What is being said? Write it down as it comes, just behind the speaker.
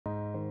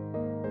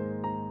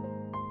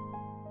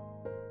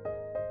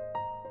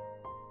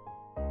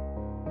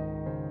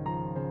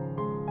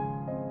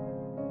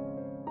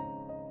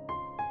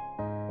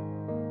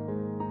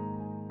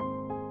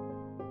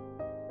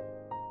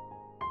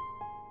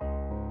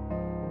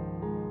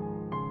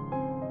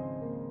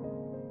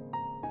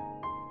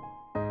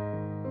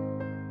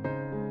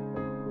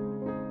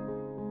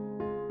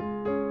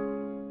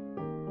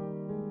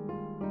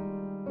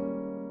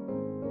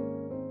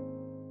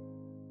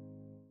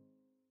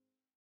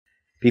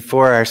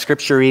Before our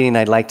scripture reading,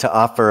 I'd like to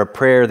offer a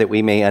prayer that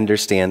we may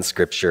understand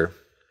scripture.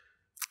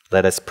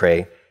 Let us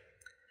pray.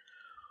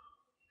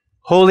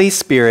 Holy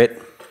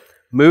Spirit,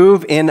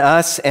 move in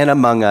us and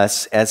among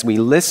us as we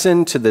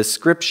listen to the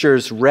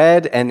scriptures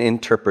read and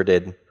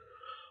interpreted.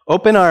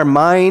 Open our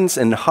minds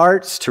and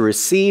hearts to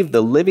receive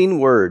the living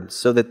word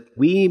so that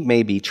we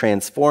may be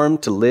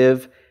transformed to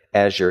live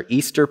as your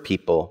Easter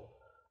people.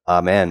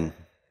 Amen.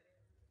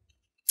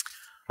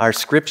 Our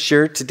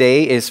scripture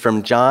today is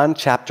from John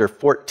chapter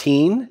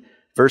 14,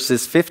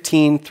 verses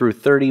 15 through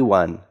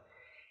 31.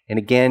 And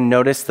again,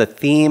 notice the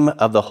theme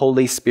of the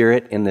Holy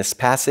Spirit in this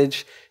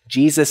passage.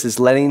 Jesus is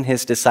letting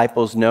his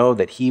disciples know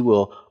that he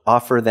will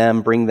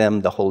bring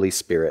them the Holy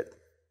Spirit.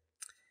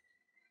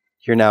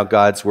 Hear now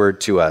God's word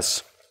to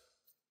us.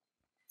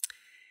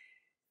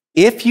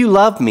 If you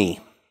love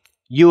me,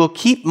 you will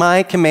keep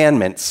my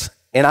commandments,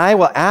 and I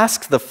will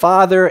ask the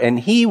Father,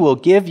 and he will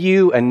give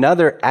you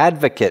another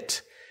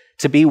advocate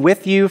to be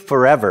with you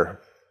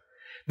forever.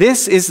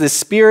 This is the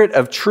Spirit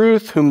of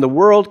truth, whom the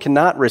world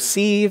cannot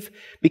receive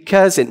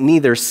because it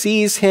neither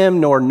sees him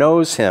nor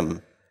knows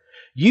him.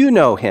 You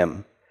know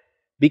him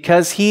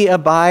because he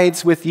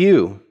abides with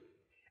you,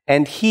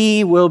 and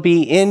he will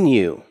be in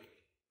you.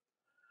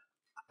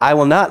 I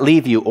will not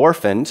leave you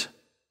orphaned.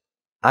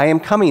 I am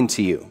coming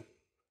to you.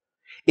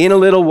 In a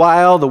little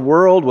while, the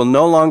world will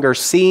no longer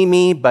see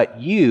me, but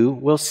you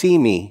will see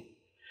me.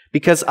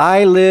 Because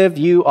I live,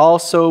 you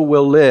also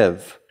will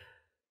live.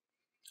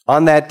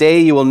 On that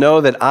day, you will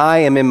know that I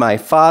am in my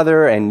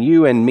Father, and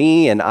you in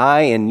me, and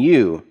I in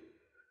you.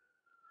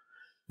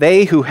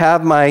 They who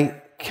have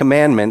my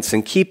commandments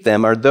and keep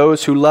them are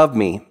those who love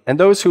me. And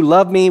those who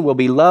love me will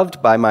be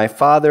loved by my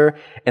Father,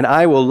 and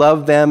I will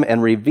love them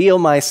and reveal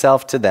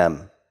myself to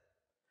them.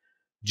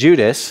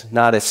 Judas,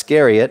 not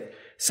Iscariot,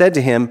 said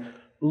to him,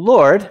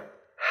 Lord,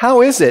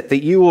 how is it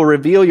that you will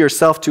reveal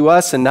yourself to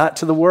us and not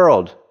to the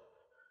world?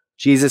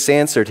 Jesus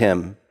answered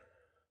him,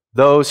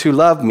 Those who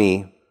love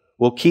me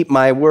will keep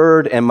my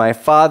word, and my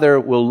Father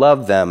will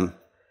love them,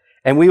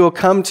 and we will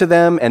come to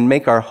them and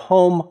make our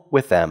home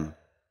with them.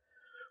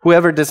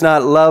 Whoever does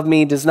not love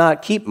me does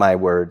not keep my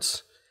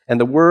words, and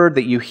the word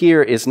that you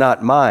hear is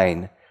not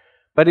mine,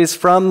 but is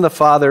from the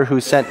Father who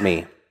sent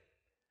me.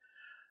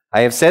 I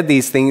have said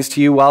these things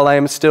to you while I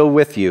am still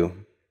with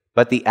you,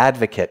 but the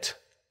Advocate,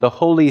 the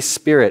Holy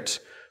Spirit,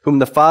 whom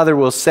the Father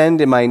will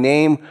send in my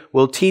name,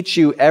 will teach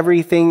you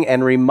everything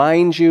and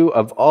remind you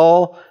of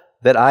all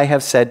that I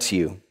have said to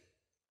you.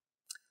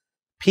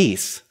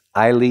 Peace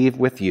I leave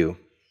with you.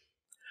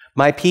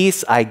 My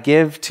peace I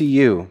give to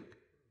you.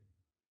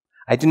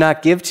 I do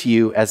not give to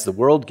you as the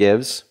world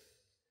gives.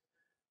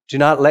 Do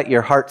not let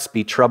your hearts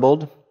be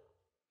troubled,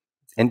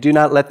 and do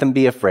not let them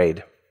be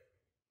afraid.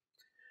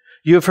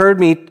 You have heard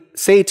me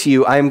say to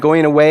you, I am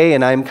going away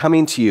and I am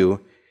coming to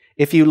you.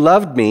 If you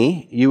loved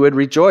me, you would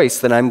rejoice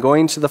that I am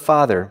going to the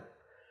Father,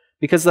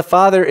 because the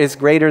Father is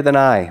greater than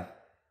I.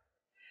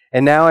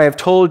 And now I have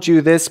told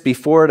you this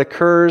before it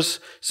occurs,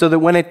 so that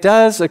when it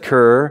does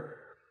occur,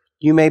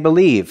 you may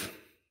believe.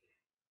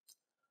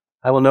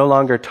 I will no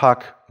longer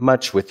talk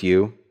much with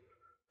you,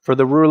 for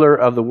the ruler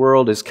of the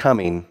world is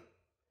coming.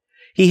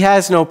 He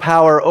has no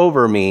power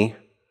over me,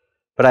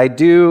 but I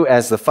do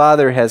as the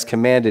Father has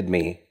commanded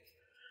me,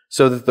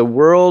 so that the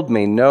world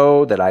may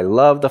know that I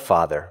love the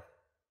Father.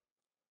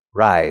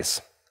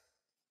 Rise,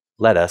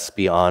 let us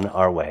be on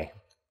our way.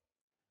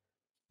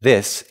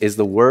 This is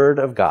the word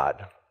of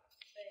God.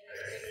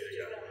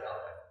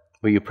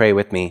 Will you pray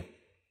with me?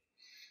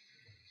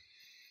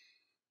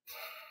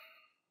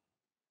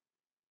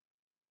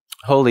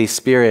 Holy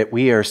Spirit,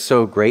 we are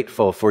so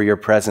grateful for your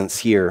presence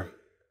here.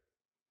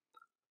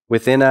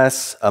 Within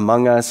us,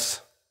 among us,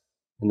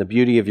 in the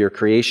beauty of your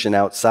creation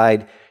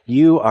outside,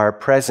 you are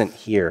present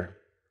here.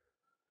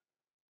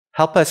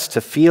 Help us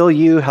to feel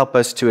you, help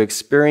us to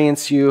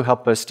experience you,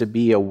 help us to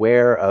be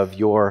aware of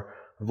your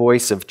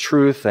voice of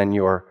truth and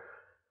your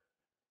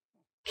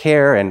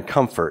care and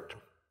comfort.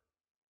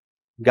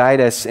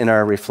 Guide us in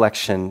our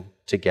reflection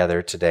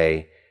together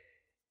today.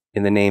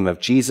 In the name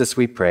of Jesus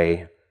we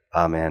pray.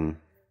 Amen.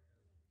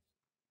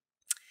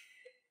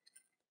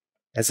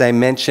 As I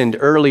mentioned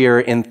earlier,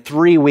 in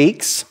 3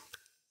 weeks,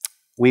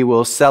 we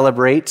will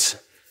celebrate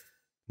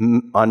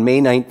on May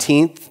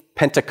 19th,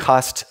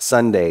 Pentecost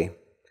Sunday.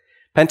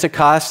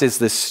 Pentecost is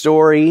the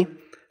story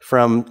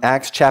from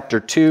Acts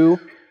chapter 2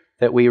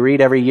 that we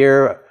read every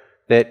year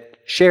that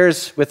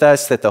shares with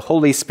us that the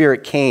Holy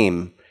Spirit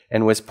came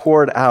and was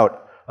poured out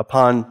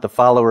upon the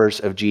followers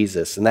of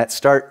Jesus. And that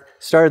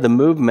started the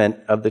movement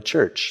of the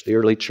church, the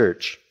early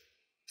church.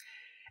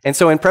 And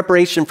so in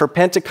preparation for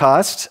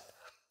Pentecost,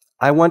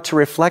 I want to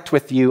reflect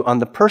with you on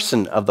the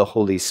person of the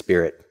Holy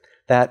Spirit,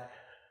 that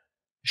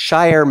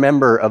shire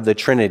member of the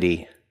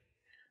Trinity,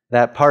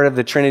 that part of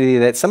the Trinity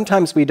that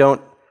sometimes we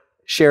don't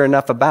share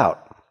enough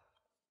about.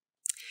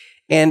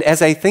 And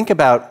as I think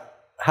about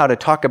how to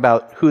talk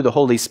about who the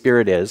Holy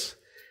Spirit is,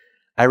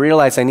 I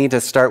realize I need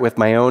to start with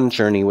my own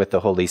journey with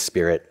the Holy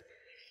Spirit.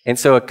 And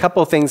so a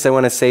couple things I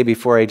want to say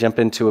before I jump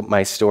into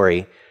my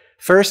story.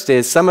 First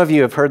is, some of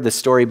you have heard the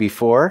story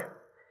before,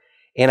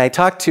 And I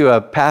talked to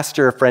a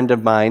pastor, a friend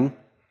of mine,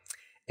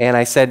 and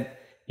I said,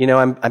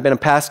 I've been a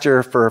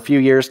pastor for a few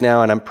years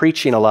now, and I'm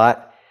preaching a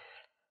lot.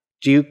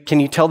 Can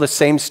you tell the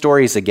same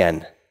stories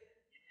again?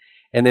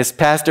 And this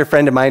pastor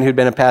friend of mine who'd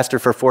been a pastor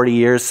for 40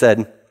 years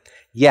said,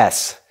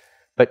 yes,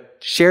 but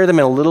share them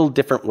in a little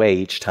different way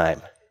each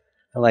time.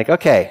 I'm like,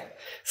 okay,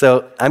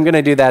 so I'm going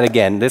to do that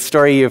again. This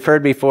story you've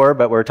heard before,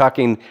 but we're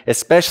talking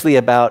especially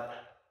about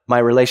my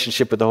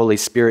relationship with the Holy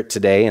Spirit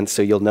today, and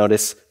so you'll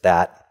notice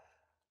that.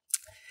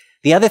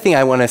 The other thing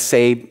I want to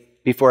say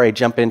before I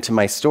jump into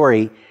my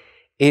story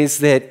is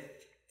that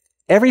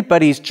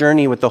everybody's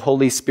journey with the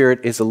Holy Spirit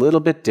is a little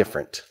bit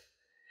different.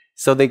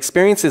 So the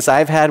experiences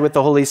I've had with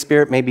the Holy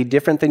Spirit may be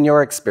different than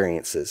your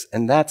experiences,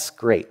 and that's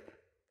great.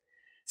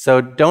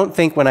 So don't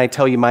think when I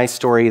tell you my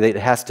story that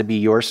it has to be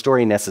your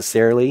story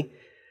necessarily,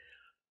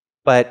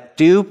 but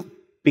do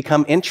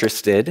become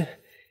interested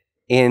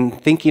in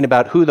thinking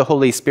about who the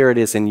Holy Spirit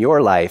is in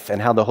your life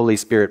and how the Holy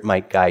Spirit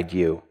might guide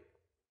you.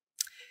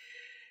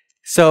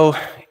 So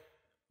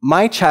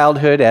my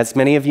childhood, as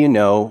many of you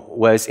know,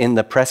 was in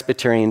the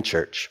Presbyterian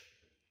Church.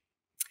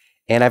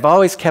 And I've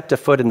always kept a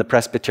foot in the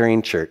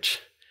Presbyterian Church.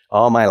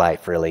 All my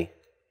life, really.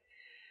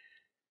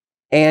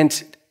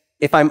 And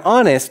if I'm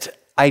honest,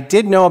 I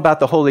did know about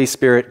the Holy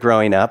Spirit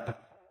growing up,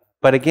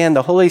 but again,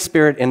 the Holy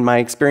Spirit in my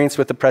experience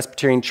with the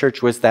Presbyterian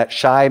Church was that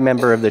shy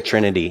member of the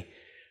Trinity.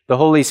 The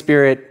Holy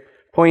Spirit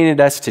pointed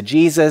us to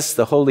Jesus.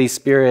 The Holy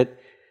Spirit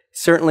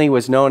certainly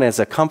was known as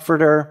a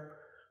comforter,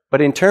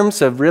 but in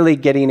terms of really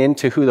getting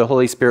into who the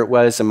Holy Spirit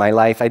was in my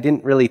life, I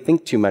didn't really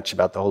think too much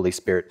about the Holy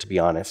Spirit, to be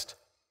honest.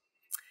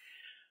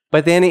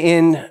 But then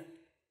in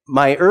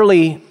my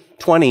early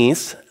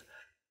 20s,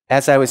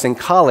 as I was in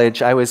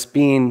college, I was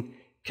being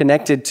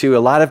connected to a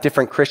lot of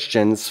different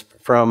Christians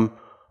from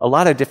a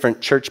lot of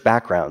different church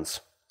backgrounds.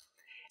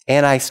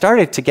 And I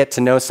started to get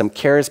to know some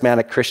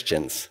charismatic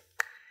Christians.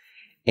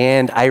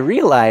 And I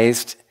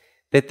realized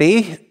that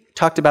they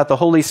talked about the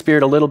Holy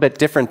Spirit a little bit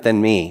different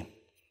than me.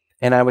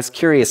 And I was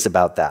curious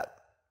about that.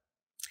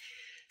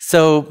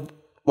 So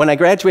when I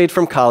graduated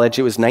from college,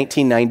 it was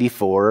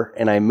 1994,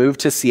 and I moved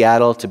to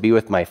Seattle to be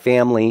with my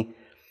family.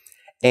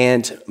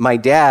 And my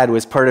dad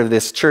was part of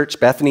this church,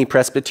 Bethany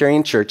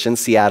Presbyterian Church in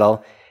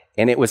Seattle,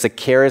 and it was a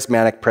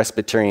charismatic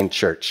Presbyterian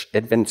church.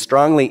 It had been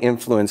strongly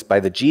influenced by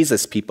the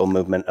Jesus People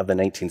movement of the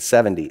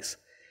 1970s.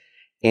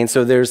 And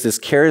so there's this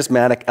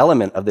charismatic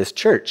element of this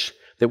church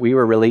that we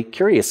were really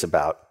curious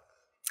about.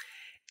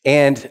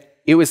 And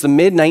it was the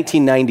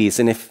mid-1990s,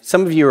 and if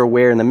some of you are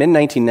aware, in the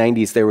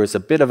mid-1990s, there was a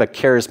bit of a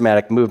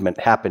charismatic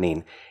movement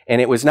happening. And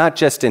it was not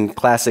just in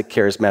classic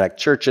charismatic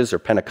churches or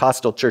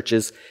Pentecostal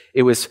churches.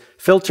 It was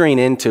filtering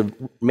into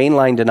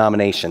mainline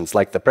denominations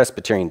like the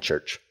Presbyterian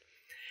Church.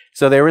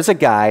 So there was a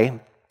guy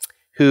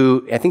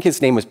who, I think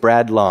his name was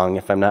Brad Long,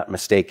 if I'm not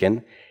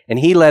mistaken, and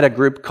he led a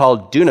group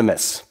called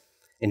Dunamis.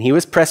 And he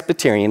was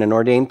Presbyterian, an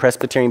ordained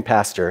Presbyterian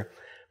pastor,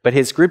 but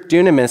his group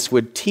Dunamis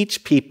would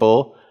teach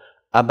people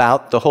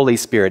about the Holy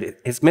Spirit.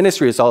 His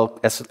ministry is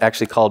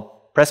actually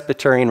called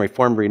Presbyterian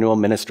Reformed Renewal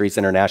Ministries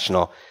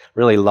International.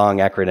 Really long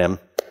acronym.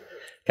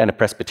 Kind of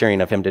Presbyterian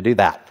of him to do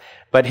that.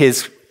 But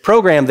his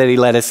program that he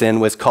led us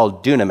in was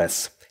called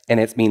Dunamis, and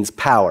it means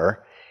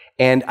power.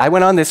 And I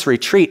went on this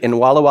retreat in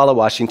Walla Walla,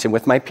 Washington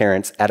with my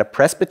parents at a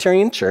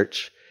Presbyterian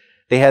church.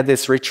 They had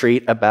this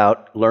retreat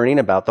about learning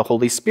about the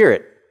Holy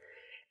Spirit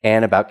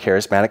and about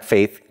charismatic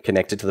faith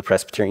connected to the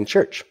Presbyterian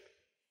Church.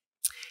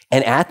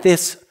 And at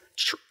this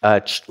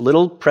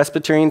little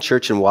Presbyterian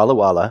church in Walla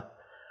Walla,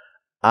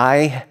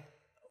 I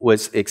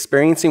was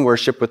experiencing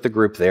worship with the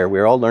group there. We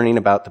were all learning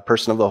about the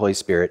person of the Holy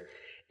Spirit.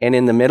 And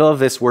in the middle of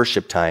this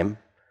worship time,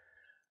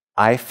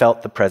 I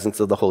felt the presence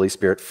of the Holy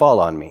Spirit fall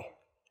on me.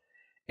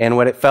 And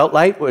what it felt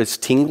like was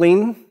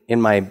tingling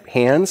in my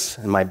hands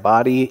and my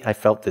body. I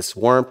felt this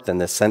warmth and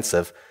this sense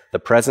of the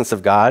presence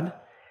of God.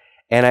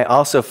 And I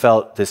also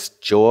felt this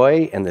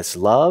joy and this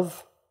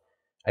love.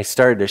 I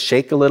started to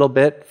shake a little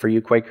bit. For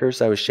you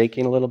Quakers, I was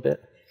shaking a little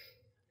bit.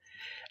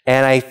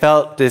 And I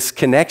felt this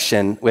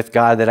connection with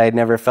God that I'd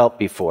never felt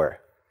before.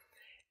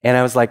 And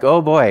I was like,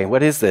 oh boy,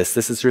 what is this?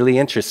 This is really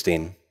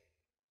interesting.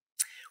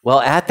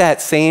 Well, at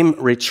that same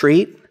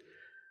retreat,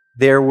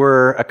 there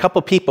were a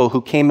couple people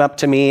who came up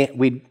to me.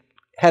 We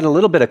had a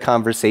little bit of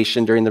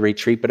conversation during the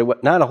retreat,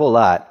 but not a whole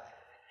lot.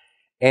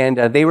 And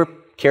they were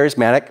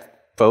charismatic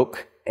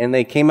folk, and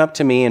they came up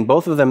to me, and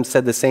both of them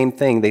said the same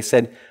thing. They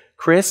said,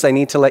 Chris, I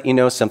need to let you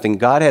know something.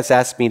 God has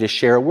asked me to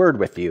share a word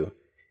with you.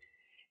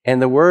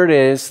 And the word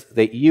is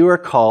that you are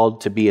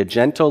called to be a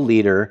gentle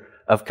leader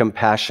of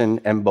compassion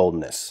and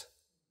boldness.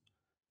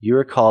 You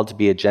are called to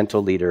be a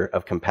gentle leader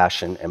of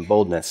compassion and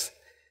boldness.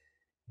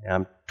 And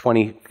I'm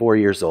 24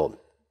 years old.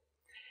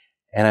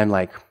 And I'm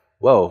like,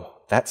 whoa,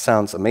 that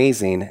sounds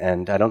amazing,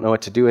 and I don't know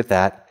what to do with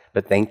that,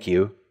 but thank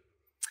you.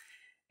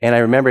 And I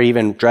remember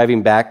even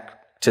driving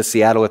back to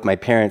Seattle with my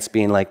parents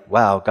being like,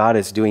 wow, God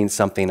is doing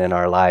something in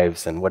our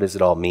lives, and what does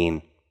it all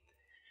mean?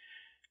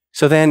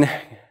 So then,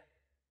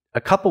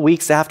 a couple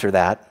weeks after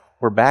that,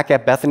 we're back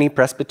at Bethany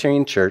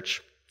Presbyterian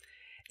Church,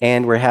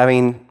 and we're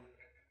having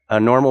a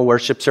normal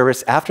worship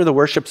service. After the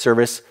worship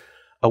service,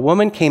 a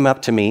woman came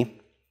up to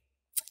me,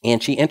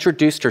 and she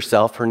introduced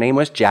herself. Her name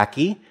was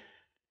Jackie,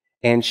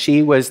 and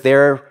she was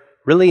there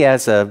really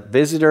as a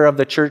visitor of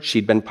the church.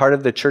 She'd been part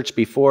of the church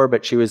before,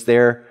 but she was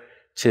there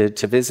to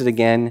visit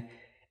again.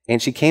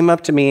 And she came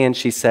up to me and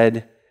she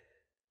said,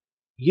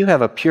 "You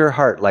have a pure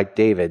heart like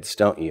David's,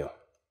 don't you?"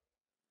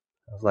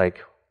 I was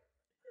like,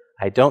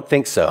 "I don't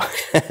think so."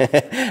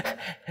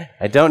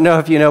 I don't know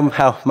if you know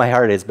how my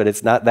heart is, but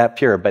it's not that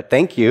pure. But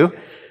thank you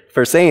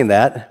for saying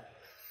that.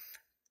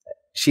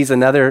 She was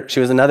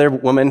another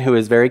woman who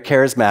is very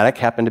charismatic,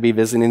 happened to be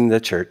visiting the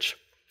church.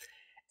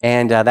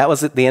 And that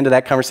was at the end of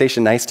that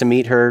conversation. Nice to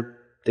meet her.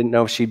 Didn't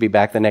know if she'd be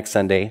back the next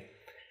Sunday.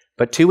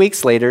 But 2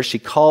 weeks later, she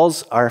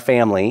calls our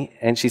family,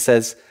 and she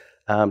says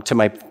to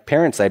my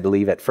parents, I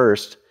believe, at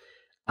first,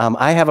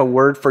 "I have a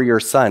word for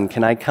your son.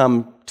 Can I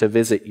come to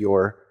visit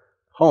your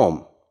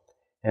home?"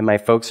 And my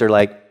folks are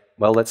like,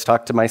 "Well, let's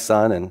talk to my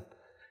son and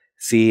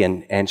see."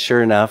 And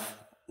sure enough,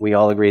 we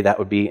all agree that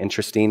would be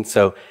interesting.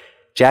 So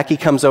Jackie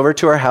comes over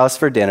to our house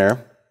for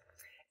dinner,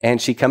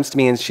 and she comes to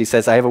me and she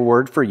says, "I have a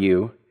word for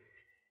you."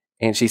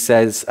 And she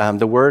says,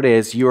 the word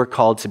is, "You are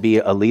called to be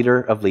a leader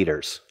of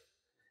leaders."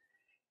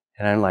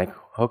 And I'm like,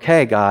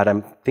 "Okay, God,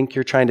 I think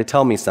you're trying to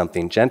tell me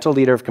something. Gentle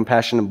leader of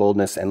compassion and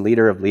boldness and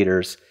leader of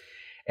leaders."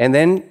 And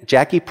then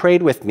Jackie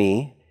prayed with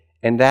me,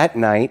 and that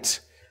night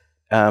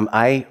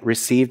I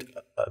received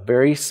a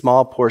very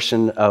small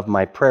portion of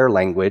my prayer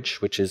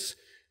language, which is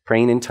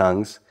praying in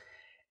tongues.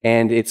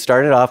 And it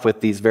started off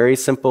with these very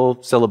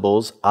simple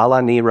syllables,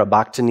 Alani,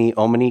 Rabachthani,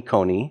 Omni,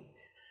 Koni.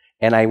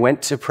 And I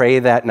went to pray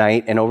that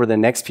night, and over the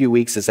next few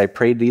weeks, as I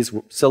prayed these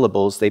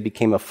syllables, they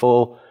became a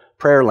full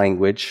prayer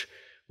language,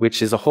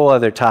 which is a whole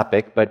other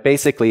topic, but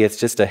basically it's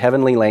just a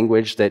heavenly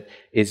language that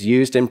is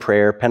used in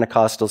prayer.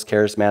 Pentecostals,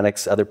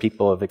 charismatics, other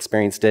people have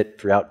experienced it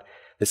throughout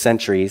the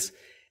centuries.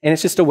 And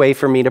it's just a way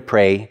for me to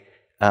pray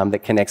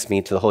that connects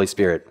me to the Holy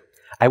Spirit.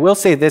 I will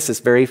say this is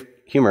very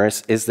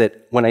humorous, is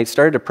that when I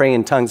started to pray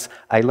in tongues,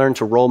 I learned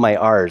to roll my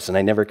R's, and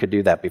I never could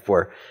do that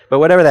before. But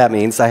whatever that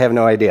means, I have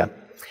no idea.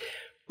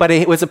 But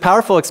it was a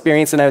powerful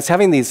experience, and I was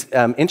having these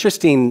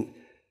interesting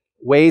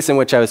ways in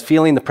which I was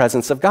feeling the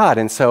presence of God.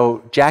 And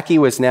so Jackie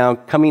was now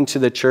coming to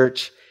the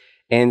church,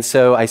 and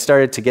so I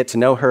started to get to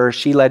know her.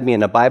 She led me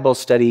in a Bible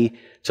study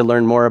to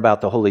learn more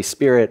about the Holy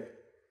Spirit,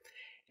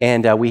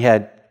 and we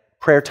had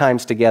prayer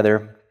times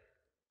together.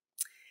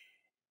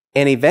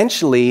 And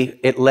eventually,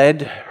 it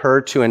led her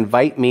to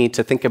invite me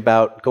to think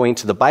about going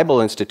to the Bible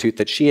Institute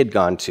that she had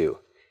gone to.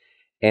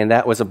 And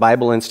that was a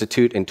Bible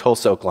Institute in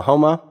Tulsa,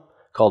 Oklahoma,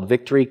 called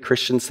Victory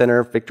Christian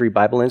Center, Victory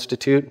Bible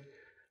Institute,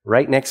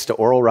 right next to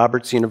Oral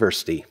Roberts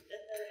University.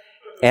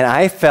 And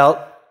I felt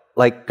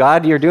like,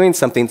 God, you're doing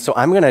something, so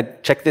I'm going to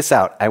check this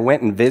out. I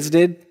went and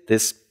visited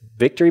this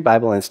Victory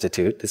Bible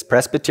Institute, this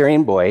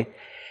Presbyterian boy,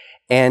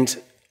 and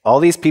all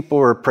these people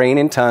were praying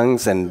in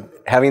tongues and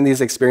having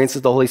these experiences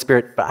of the Holy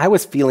Spirit, but I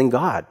was feeling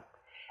God.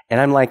 And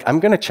I'm like, I'm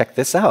going to check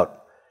this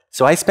out.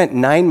 So I spent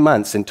 9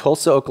 months in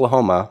Tulsa,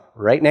 Oklahoma,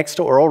 right next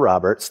to Oral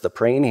Roberts, the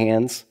praying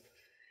hands,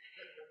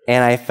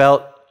 and I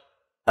felt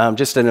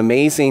just an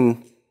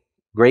amazing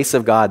grace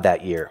of God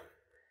that year.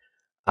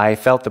 I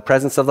felt the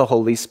presence of the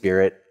Holy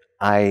Spirit.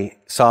 I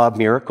saw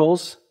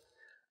miracles.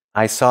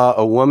 I saw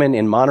a woman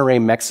in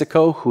Monterrey,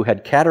 Mexico, who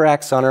had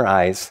cataracts on her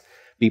eyes,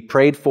 be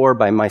prayed for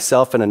by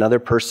myself and another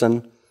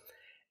person.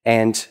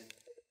 And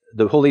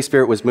the Holy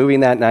Spirit was moving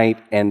that night.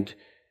 And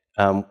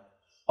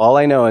all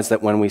I know is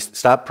that when we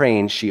stopped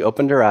praying, she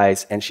opened her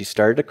eyes and she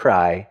started to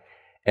cry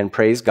and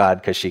praise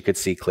God because she could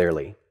see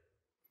clearly.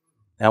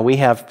 Now, we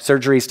have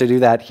surgeries to do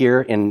that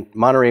here in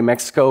Monterrey,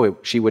 Mexico.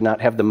 She would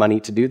not have the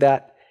money to do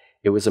that.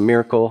 It was a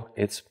miracle.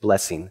 It's a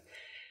blessing.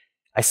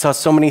 I saw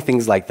so many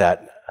things like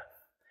that.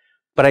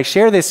 But I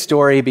share this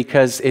story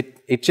because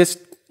it just,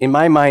 in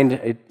my mind,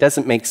 it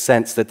doesn't make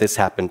sense that this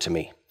happened to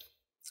me.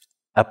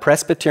 A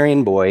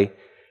Presbyterian boy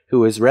who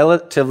was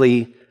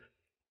relatively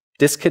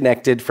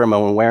disconnected from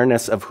an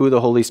awareness of who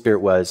the Holy Spirit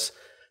was,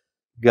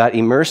 got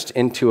immersed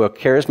into a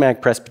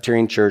charismatic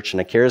Presbyterian church and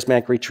a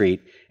charismatic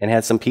retreat and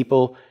had some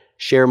people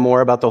share more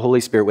about the Holy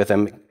Spirit with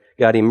him,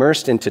 got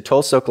immersed into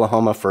Tulsa,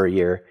 Oklahoma for a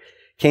year,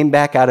 came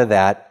back out of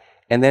that,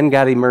 and then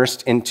got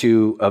immersed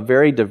into a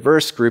very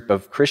diverse group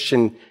of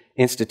Christian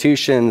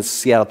institutions,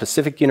 Seattle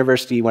Pacific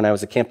University when I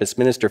was a campus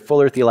minister,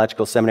 Fuller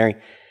Theological Seminary.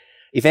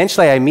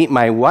 Eventually, I meet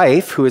my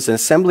wife, who is an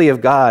Assembly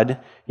of God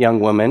young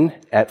woman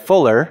at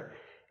Fuller,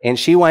 and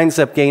she winds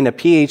up getting a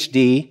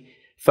PhD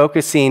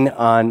focusing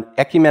on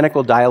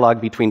ecumenical dialogue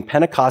between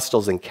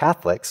Pentecostals and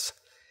Catholics,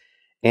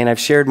 and I've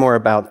shared more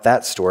about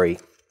that story.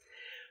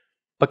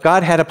 But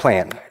God had a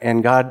plan,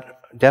 and God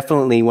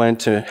definitely wanted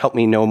to help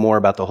me know more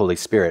about the Holy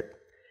Spirit.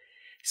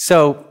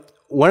 So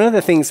one of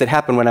the things that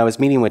happened when I was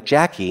meeting with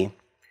Jackie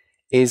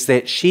is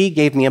that she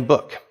gave me a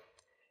book.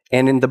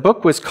 And the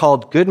book was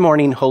called Good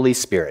Morning, Holy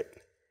Spirit.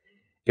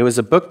 It was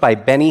a book by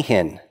Benny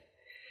Hinn.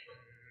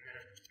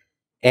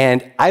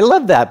 And I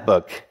love that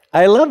book.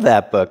 I love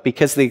that book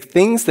because the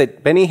things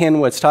that Benny Hinn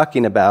was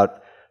talking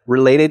about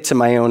related to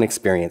my own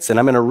experience. And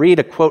I'm going to read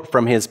a quote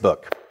from his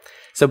book.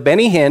 So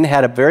Benny Hinn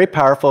had a very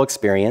powerful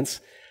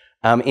experience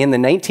in the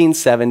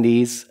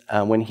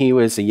 1970s when he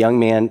was a young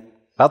man,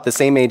 about the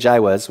same age I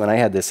was when I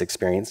had this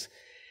experience.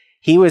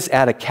 He was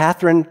at a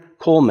Catherine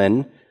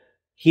Coleman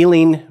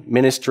healing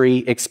ministry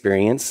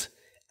experience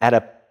at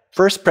a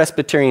First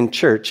Presbyterian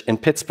Church in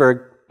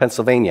Pittsburgh,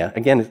 Pennsylvania.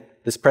 Again,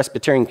 this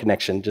Presbyterian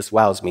connection just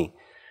wows me.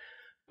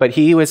 But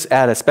he was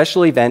at a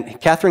special event.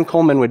 Catherine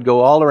Coleman would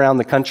go all around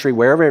the country.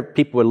 Wherever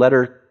people would let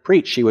her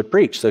preach, she would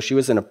preach. So she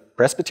was in a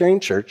Presbyterian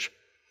church.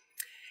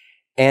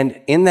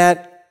 And in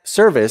that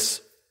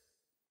service,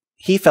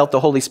 he felt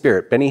the Holy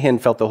Spirit. Benny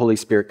Hinn felt the Holy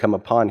Spirit come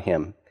upon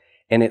him.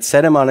 And it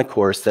set him on a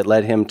course that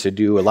led him to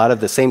do a lot of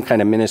the same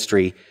kind of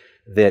ministry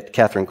that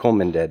Catherine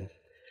Coleman did.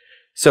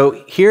 So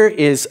here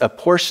is a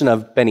portion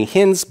of Benny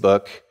Hinn's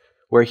book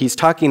where he's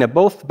talking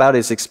both about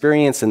his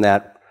experience in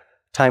that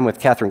time with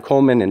Catherine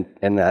Coleman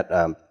and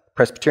that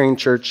Presbyterian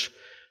church,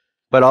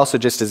 but also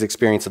just his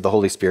experience of the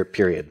Holy Spirit,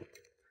 period.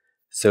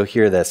 So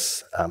hear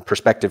this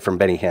perspective from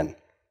Benny Hinn.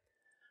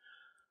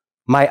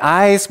 My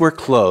eyes were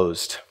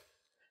closed.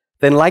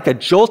 Then like a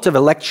jolt of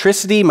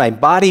electricity, my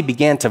body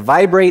began to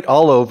vibrate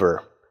all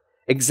over,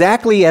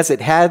 exactly as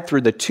it had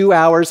through the 2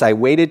 hours I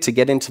waited to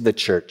get into the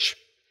church.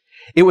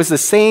 It was the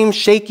same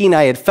shaking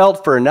I had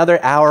felt for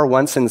another hour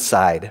once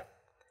inside.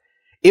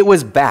 It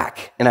was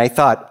back, and I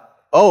thought,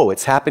 oh,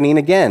 it's happening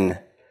again.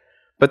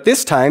 But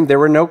this time there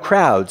were no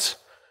crowds,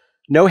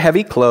 no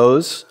heavy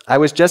clothes. I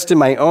was just in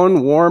my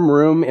own warm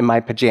room in my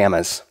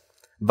pajamas,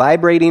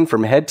 vibrating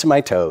from head to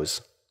my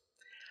toes.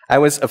 I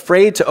was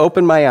afraid to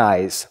open my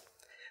eyes.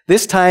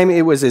 This time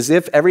it was as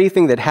if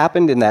everything that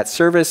happened in that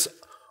service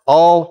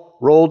all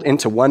rolled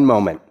into one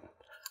moment.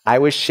 I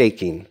was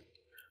shaking,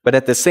 but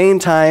at the same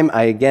time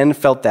I again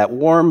felt that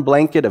warm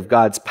blanket of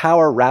God's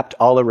power wrapped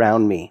all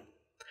around me.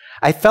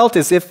 I felt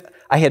as if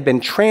I had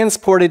been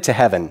transported to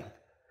heaven.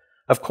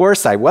 Of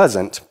course I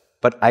wasn't,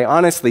 but I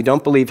honestly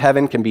don't believe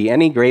heaven can be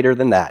any greater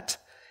than that.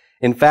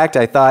 In fact,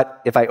 I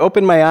thought, if I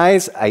open my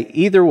eyes, I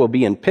either will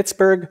be in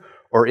Pittsburgh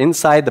or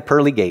inside the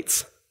pearly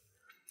gates.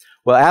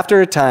 Well, after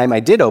a time, I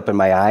did open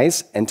my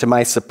eyes, and to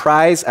my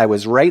surprise, I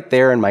was right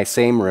there in my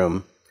same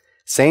room.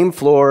 Same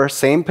floor,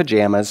 same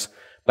pajamas,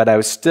 but I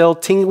was still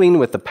tingling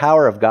with the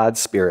power of God's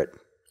Spirit.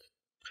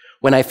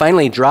 When I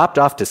finally dropped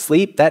off to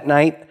sleep that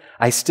night,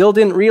 I still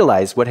didn't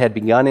realize what had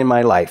begun in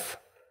my life.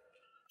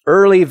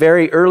 Early,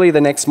 very early the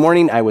next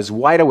morning, I was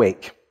wide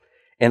awake,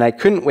 and I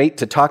couldn't wait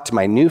to talk to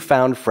my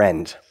newfound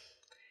friend.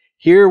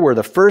 Here were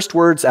the first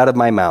words out of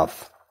my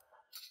mouth.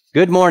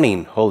 Good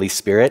morning, Holy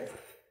Spirit.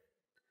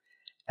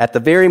 At the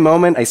very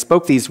moment I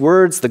spoke these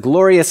words, the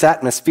glorious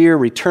atmosphere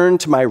returned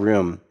to my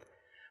room.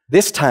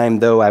 This time,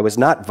 though, I was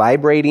not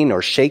vibrating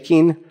or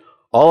shaking.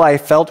 All I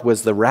felt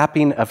was the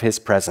wrapping of his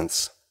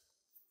presence.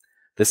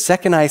 The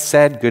second I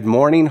said, "Good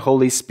morning,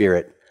 Holy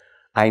Spirit,"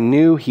 I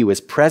knew he was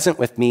present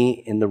with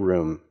me in the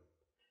room.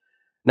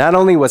 Not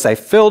only was I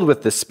filled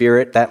with the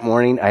Spirit that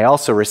morning, I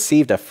also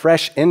received a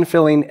fresh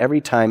infilling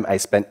every time I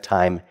spent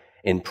time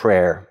in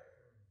prayer.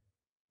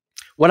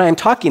 What I'm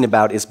talking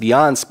about is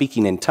beyond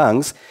speaking in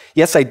tongues.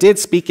 Yes, I did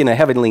speak in a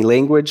heavenly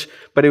language,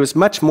 but it was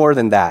much more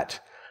than that.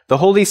 The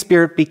Holy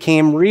Spirit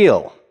became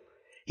real.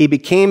 He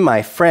became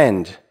my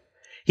friend.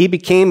 He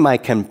became my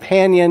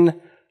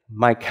companion,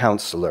 my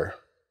counselor.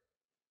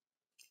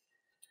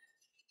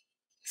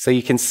 So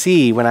you can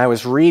see when I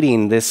was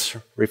reading this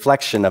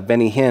reflection of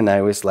Benny Hinn,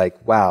 I was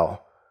like,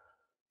 wow,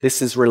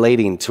 this is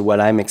relating to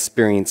what I'm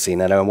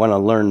experiencing, and I want to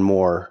learn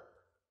more.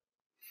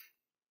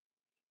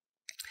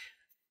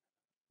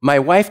 My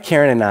wife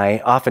Karen and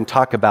I often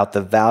talk about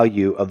the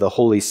value of the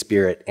Holy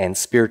Spirit and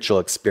spiritual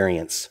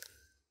experience.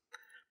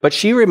 But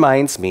she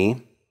reminds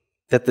me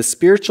that the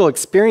spiritual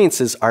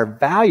experiences are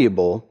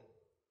valuable,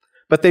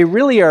 but they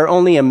really are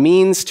only a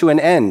means to an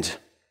end.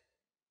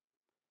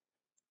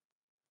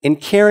 In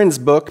Karen's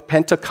book,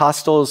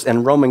 Pentecostals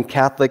and Roman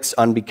Catholics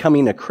on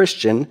Becoming a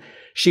Christian,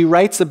 she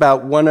writes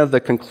about one of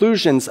the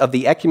conclusions of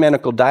the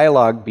ecumenical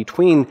dialogue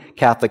between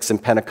Catholics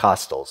and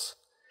Pentecostals.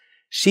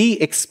 She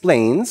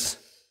explains,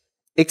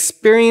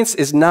 experience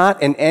is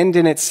not an end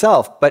in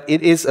itself, but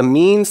it is a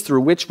means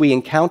through which we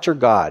encounter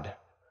God.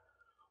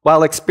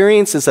 While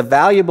experience is a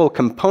valuable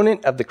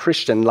component of the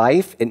Christian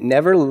life, it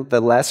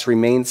nevertheless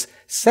remains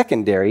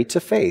secondary to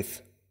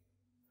faith.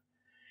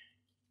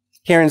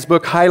 Karen's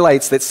book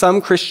highlights that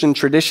some Christian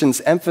traditions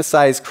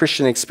emphasize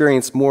Christian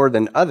experience more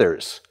than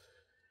others.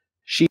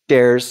 She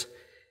shares,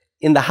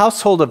 in the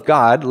household of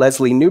God,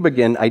 Leslie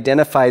Newbegin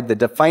identified the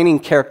defining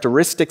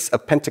characteristics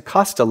of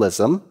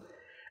Pentecostalism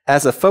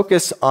as a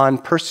focus on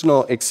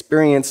personal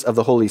experience of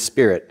the Holy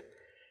Spirit.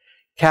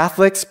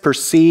 Catholics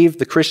perceive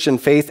the Christian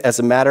faith as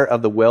a matter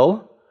of the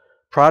will.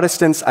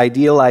 Protestants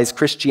idealize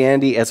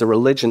Christianity as a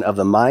religion of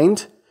the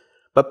mind.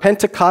 But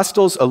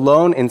Pentecostals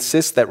alone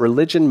insist that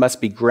religion must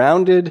be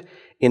grounded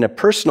in a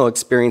personal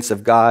experience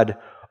of God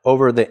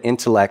over the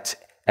intellect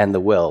and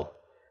the will.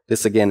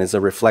 This, again, is a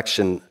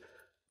reflection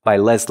by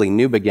Leslie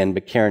Newbegin,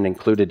 but Karen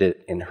included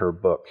it in her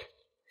book.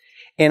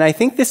 And I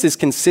think this is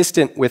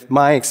consistent with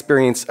my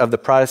experience of the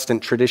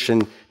Protestant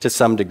tradition to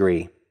some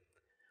degree.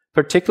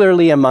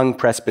 particularly among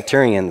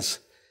Presbyterians.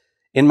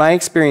 In my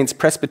experience,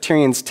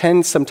 Presbyterians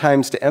tend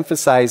sometimes to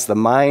emphasize the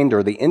mind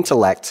or the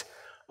intellect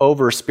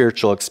over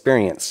spiritual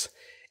experience.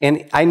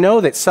 And I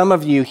know that some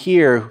of you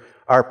here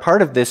are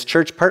part of this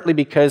church partly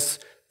because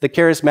the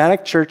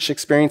charismatic church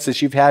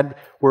experiences you've had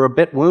were a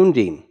bit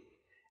wounding.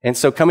 And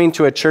so coming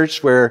to a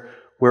church where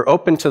we're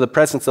open to the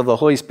presence of the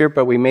Holy Spirit,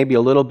 but we may be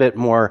a little bit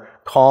more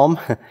calm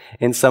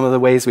in some of the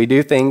ways we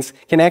do things,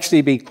 can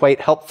actually be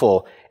quite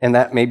helpful, and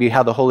that may be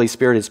how the Holy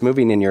Spirit is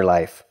moving in your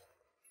life.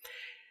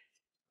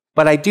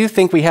 But I do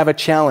think we have a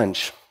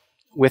challenge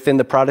within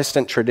the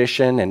Protestant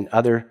tradition and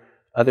other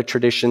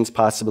traditions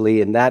possibly,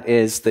 and that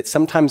is that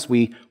sometimes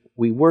we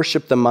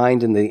worship the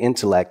mind and the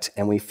intellect,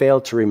 and we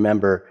fail to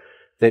remember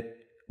that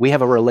we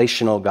have a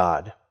relational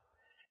God,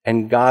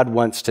 and God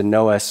wants to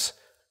know us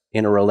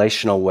in a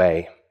relational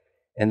way.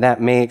 And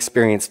that may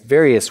experience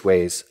various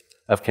ways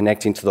of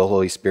connecting to the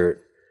Holy Spirit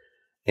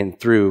and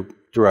through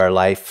our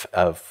life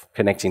of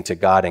connecting to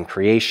God in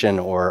creation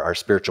or our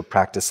spiritual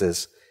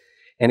practices.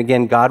 And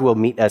again, God will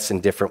meet us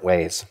in different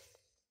ways.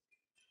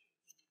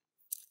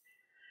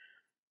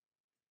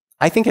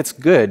 I think it's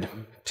good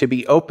to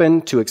be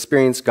open to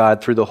experience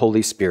God through the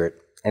Holy Spirit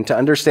and to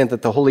understand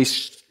that the Holy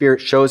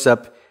Spirit shows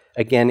up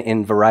again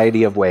in a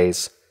variety of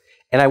ways.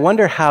 And I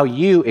wonder how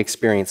you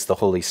experience the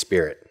Holy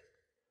Spirit.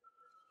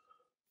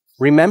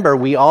 Remember,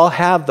 we all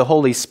have the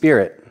Holy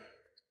Spirit.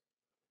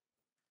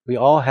 We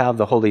all have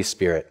the Holy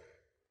Spirit.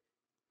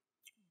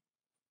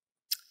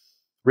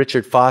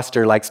 Richard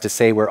Foster likes to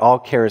say we're all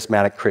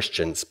charismatic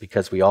Christians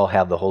because we all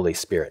have the Holy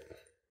Spirit.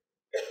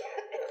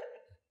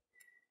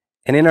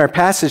 And in our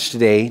passage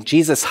today,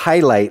 Jesus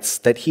highlights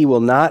that he will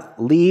not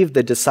leave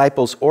the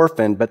disciples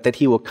orphaned, but that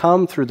he will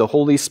come through the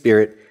Holy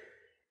Spirit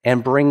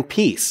and bring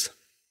peace.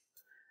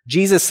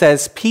 Jesus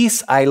says,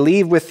 "Peace I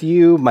leave with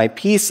you, my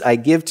peace I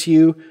give to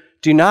you.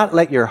 Do not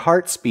let your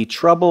hearts be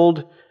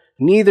troubled,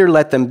 neither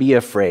let them be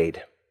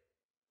afraid."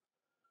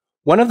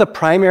 One of the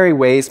primary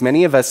ways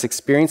many of us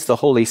experience the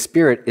Holy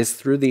Spirit is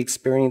through the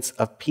experience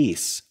of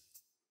peace.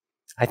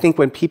 I think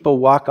when people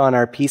walk on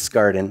our peace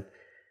garden,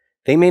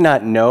 they may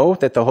not know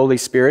that the Holy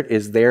Spirit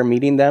is there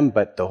meeting them,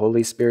 but the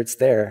Holy Spirit's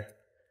there.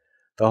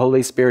 The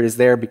Holy Spirit is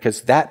there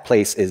because that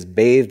place is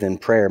bathed in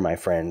prayer, my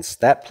friends.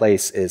 That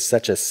place is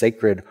such a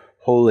sacred,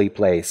 holy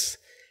place.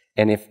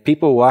 And if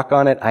people walk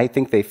on it, I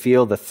think they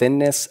feel the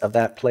thinness of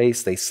that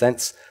place. They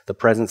sense the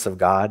presence of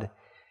God.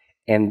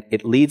 And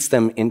it leads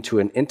them into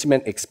an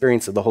intimate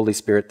experience of the Holy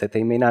Spirit that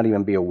they may not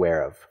even be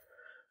aware of.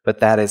 But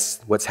that is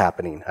what's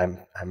happening.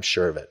 I'm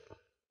sure of it.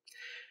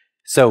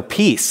 So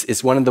peace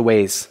is one of the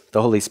ways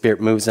the Holy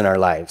Spirit moves in our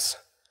lives.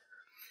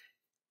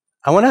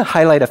 I want to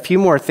highlight a few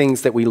more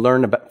things that we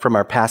learn from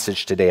our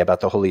passage today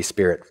about the Holy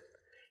Spirit.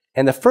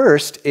 And the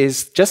first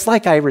is, just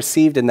like I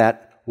received in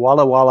that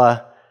Walla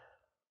Walla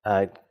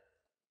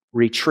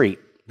retreat,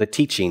 the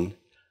teaching,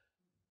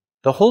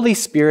 the Holy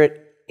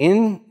Spirit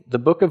in the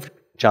book of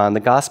John, the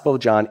Gospel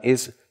of John,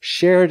 is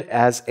shared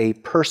as a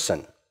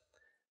person.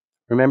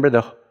 Remember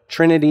the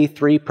Trinity,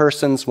 3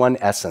 persons, 1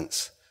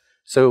 essence.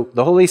 So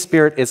the Holy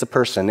Spirit is a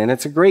person, and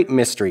it's a great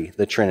mystery,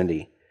 the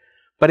Trinity.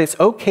 But it's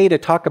okay to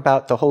talk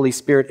about the Holy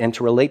Spirit and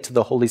to relate to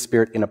the Holy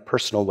Spirit in a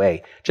personal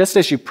way. Just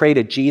as you pray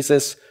to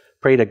Jesus,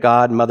 pray to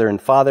God, Mother, and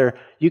Father,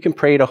 you can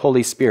pray to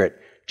Holy Spirit.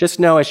 Just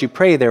know as you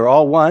pray, they're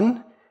all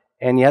one,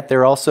 and yet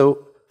they're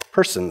also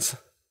persons.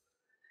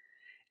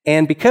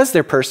 And because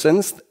they're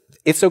persons,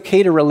 it's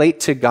okay to relate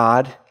to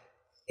God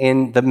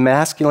in the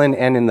masculine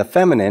and in the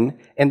feminine,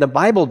 and the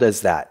Bible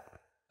does that.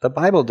 The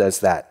Bible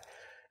does that.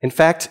 In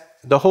fact,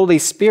 the Holy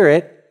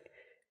Spirit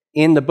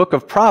in the book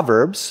of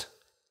Proverbs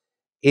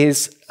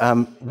is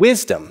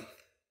wisdom.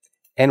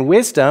 And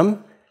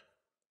wisdom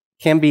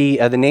can be,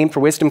 the name for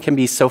wisdom can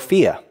be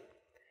Sophia.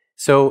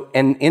 So,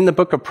 and in the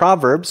book of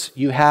Proverbs,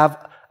 you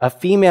have a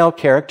female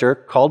character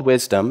called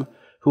Wisdom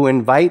who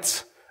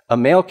invites a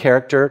male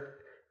character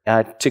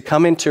to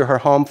come into her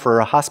home for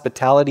a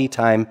hospitality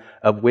time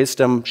of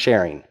wisdom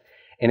sharing.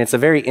 And it's a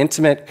very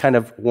intimate kind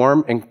of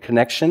warm and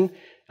connection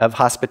of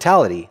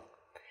hospitality.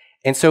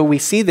 And so we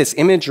see this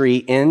imagery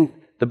in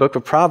the book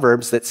of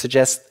Proverbs that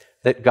suggests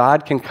that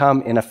God can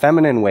come in a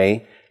feminine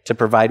way to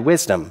provide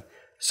wisdom.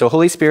 So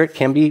Holy Spirit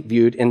can be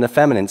viewed in the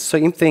feminine.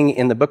 Same thing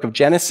in the book of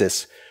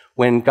Genesis.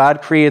 When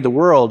God created the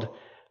world,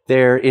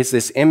 there is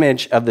this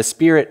image of the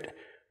Spirit.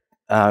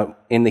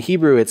 In the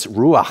Hebrew, it's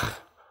ruach.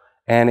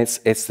 And it's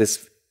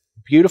this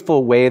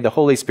beautiful way the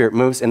Holy Spirit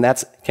moves, and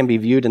that can be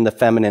viewed in the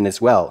feminine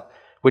as well,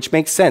 which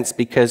makes sense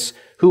because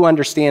who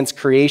understands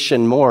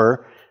creation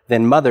more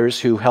than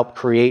mothers who help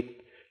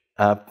create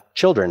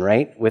children,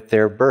 right, with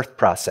their birth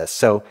process?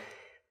 So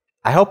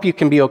I hope you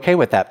can be okay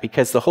with that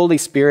because the Holy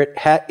Spirit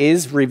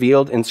is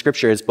revealed in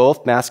Scripture as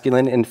both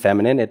masculine and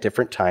feminine at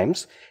different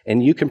times,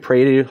 and you can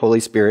pray to the Holy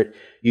Spirit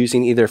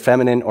using either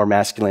feminine or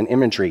masculine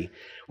imagery.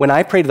 When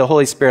I pray to the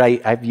Holy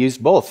Spirit, I've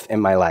used both in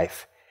my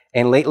life,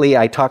 and lately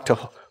I talk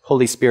to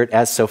Holy Spirit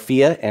as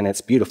Sophia, and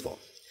it's beautiful.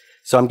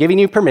 So I'm giving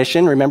you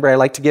permission. Remember, I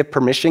like to give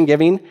permission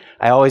giving.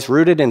 I always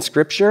root it in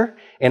Scripture,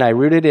 and I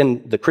root it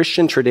in the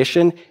Christian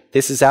tradition.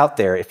 This is out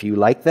there. If you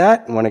like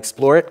that and want to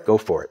explore it, go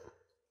for it.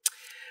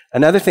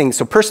 Another thing,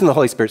 so person of the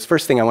Holy Spirit is the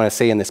first thing I want to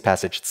say in this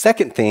passage.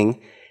 Second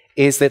thing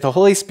is that the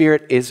Holy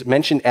Spirit is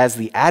mentioned as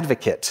the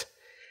advocate.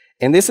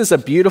 And this is a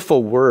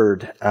beautiful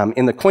word.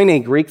 In the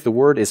Koine Greek, the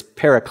word is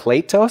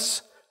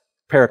parakletos.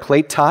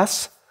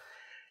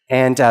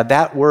 And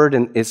that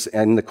word is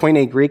in the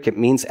Koine Greek, it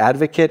means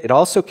advocate. It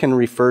also can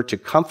refer to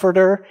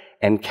comforter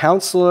and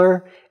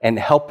counselor and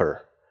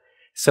helper.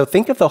 So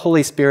think of the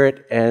Holy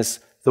Spirit as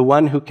the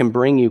one who can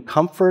bring you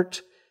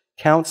comfort,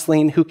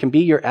 counseling, who can be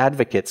your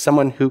advocate,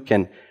 someone who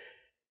can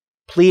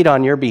plead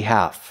on your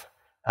behalf.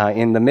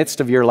 In the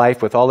midst of your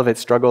life with all of its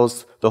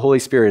struggles, the Holy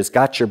Spirit has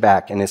got your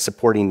back and is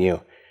supporting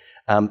you.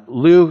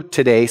 Lou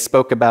today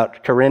spoke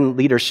about Karen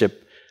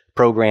Leadership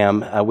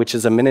Program, which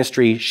is a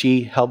ministry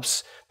she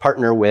helps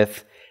partner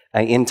with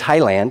in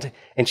Thailand,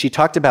 and she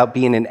talked about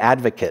being an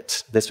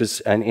advocate. This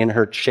was in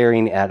her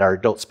sharing at our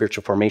adult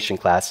spiritual formation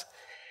class.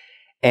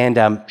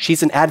 And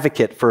she's an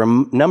advocate for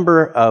a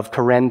number of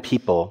Karen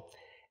people,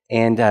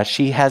 and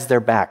she has their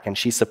back and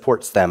she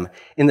supports them.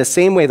 In the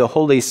same way, the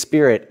Holy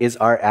Spirit is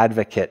our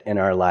advocate in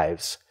our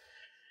lives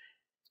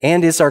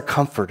and is our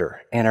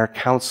comforter and our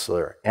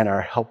counselor and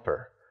our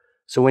helper.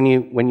 So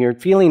when you're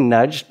feeling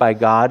nudged by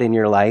God in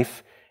your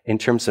life in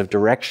terms of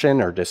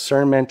direction or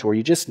discernment, or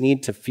you just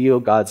need to feel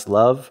God's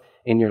love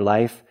in your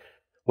life,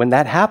 when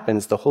that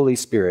happens, the Holy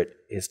Spirit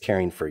is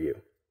caring for you.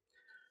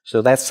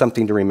 So that's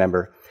something to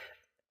remember.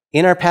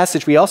 In our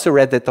passage, we also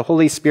read that the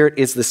Holy Spirit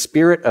is the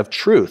Spirit of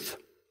truth.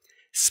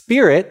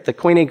 Spirit, the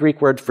Koine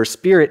Greek word for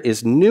spirit,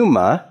 is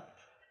pneuma.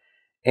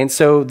 And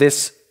so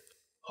this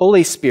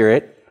Holy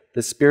Spirit,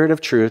 the Spirit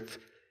of truth,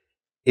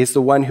 is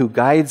the one who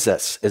guides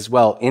us as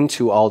well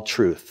into all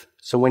truth.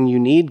 So when you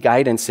need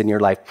guidance in your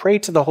life, pray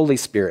to the Holy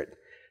Spirit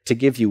to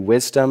give you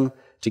wisdom,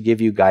 to give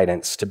you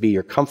guidance, to be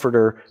your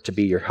comforter, to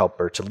be your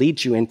helper, to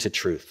lead you into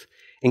truth,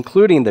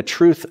 including the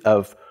truth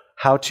of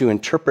how to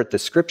interpret the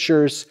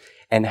scriptures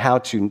and how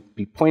to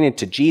be pointed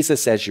to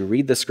Jesus as you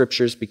read the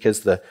scriptures,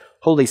 because the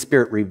Holy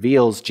Spirit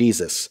reveals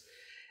Jesus.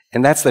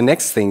 And that's the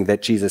next thing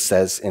that Jesus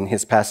says in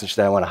his passage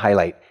that I want to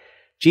highlight.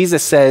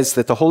 Jesus says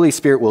that the Holy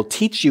Spirit will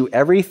teach you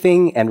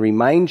everything and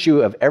remind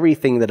you of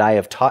everything that I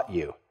have taught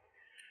you.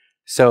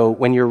 So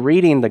when you're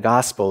reading the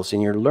Gospels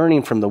and you're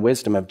learning from the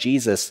wisdom of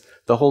Jesus,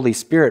 the Holy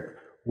Spirit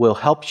will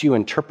help you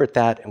interpret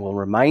that and will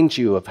remind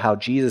you of how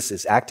Jesus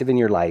is active in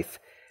your life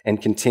and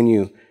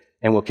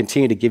will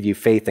continue to give you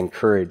faith and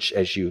courage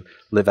as you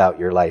live out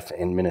your life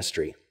in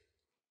ministry.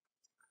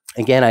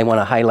 Again, I want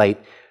to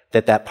highlight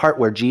that part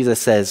where Jesus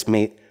says,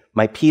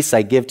 my peace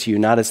I give to you,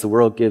 not as the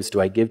world gives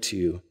do I give to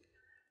you.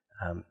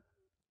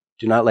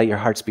 Do not let your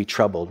hearts be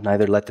troubled,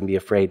 neither let them be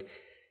afraid.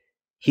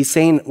 He's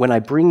saying, when I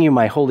bring you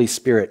my Holy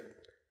Spirit,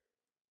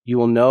 you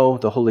will know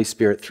the Holy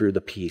Spirit through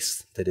the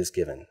peace that is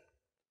given.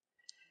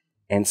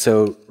 And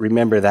so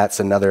remember, that's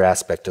another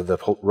aspect of the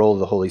role of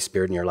the Holy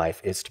Spirit in your life,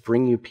 is to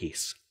bring you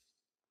peace.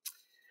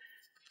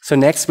 So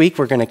next week,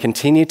 we're going to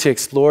continue to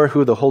explore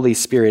who the Holy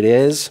Spirit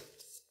is.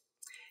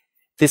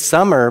 This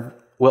summer,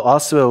 we'll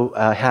also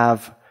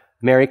have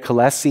Mary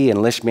Kalesi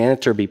and Lish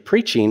Maniter be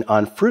preaching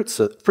on fruit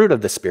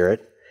of the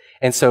Spirit.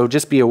 And so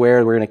just be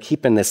aware, we're going to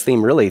keep in this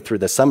theme really through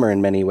the summer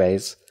in many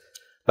ways.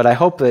 But I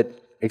hope that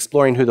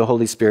exploring who the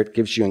Holy Spirit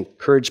gives you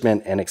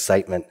encouragement and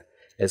excitement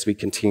as we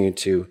continue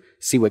to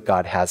see what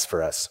God has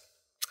for us.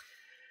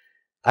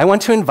 I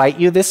want to invite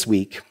you this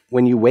week,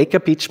 when you wake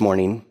up each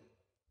morning,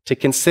 to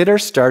consider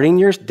starting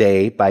your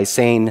day by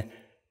saying,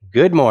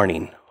 "Good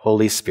morning,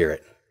 Holy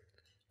Spirit."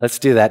 Let's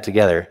do that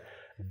together.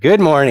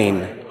 Good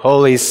morning,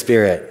 Holy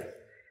Spirit.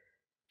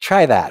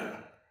 Try that.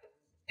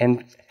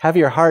 And have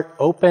your heart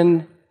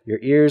open, your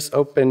ears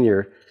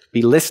open,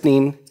 be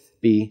listening,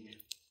 be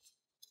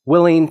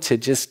willing to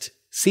just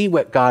see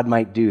what God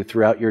might do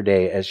throughout your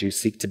day as you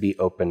seek to be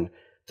open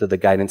to the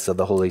guidance of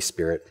the Holy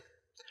Spirit.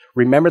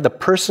 Remember, the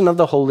person of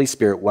the Holy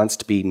Spirit wants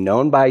to be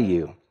known by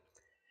you,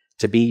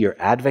 to be your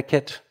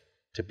advocate,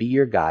 to be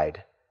your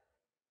guide,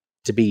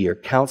 to be your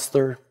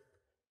counselor,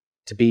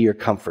 to be your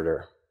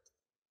comforter,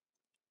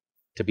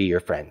 to be your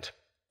friend.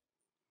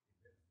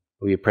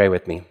 Will you pray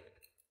with me?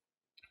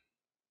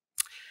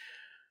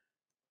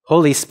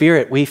 Holy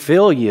Spirit, we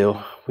feel you.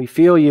 We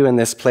feel you in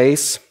this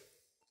place.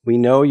 We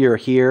know you're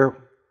here.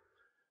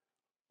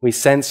 We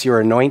sense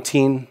your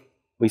anointing.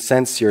 We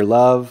sense your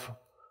love.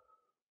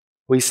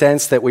 We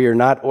sense that we are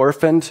not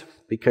orphaned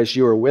because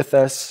you are with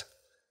us,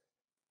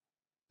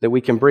 that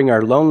we can bring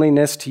our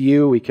loneliness to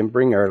you, we can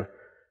bring our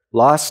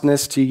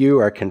lostness to you,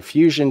 our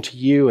confusion to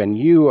you, and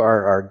you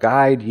are our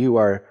guide. You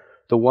are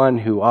the one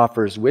who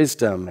offers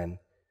wisdom and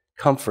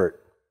comfort.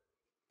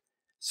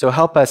 So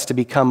help us to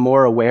become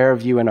more aware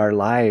of you in our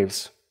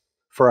lives,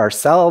 for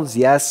ourselves,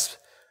 yes,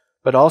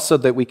 but also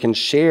that we can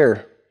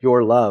share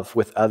your love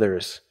with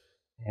others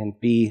and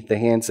be the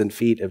hands and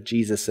feet of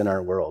Jesus in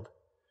our world.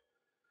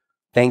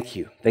 Thank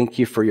you. Thank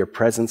you for your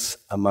presence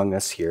among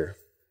us here.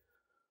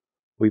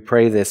 We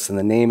pray this in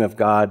the name of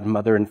God,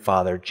 Mother and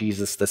Father,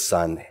 Jesus the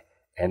Son,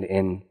 and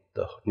in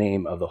the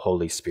name of the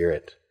Holy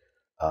Spirit.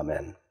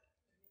 Amen.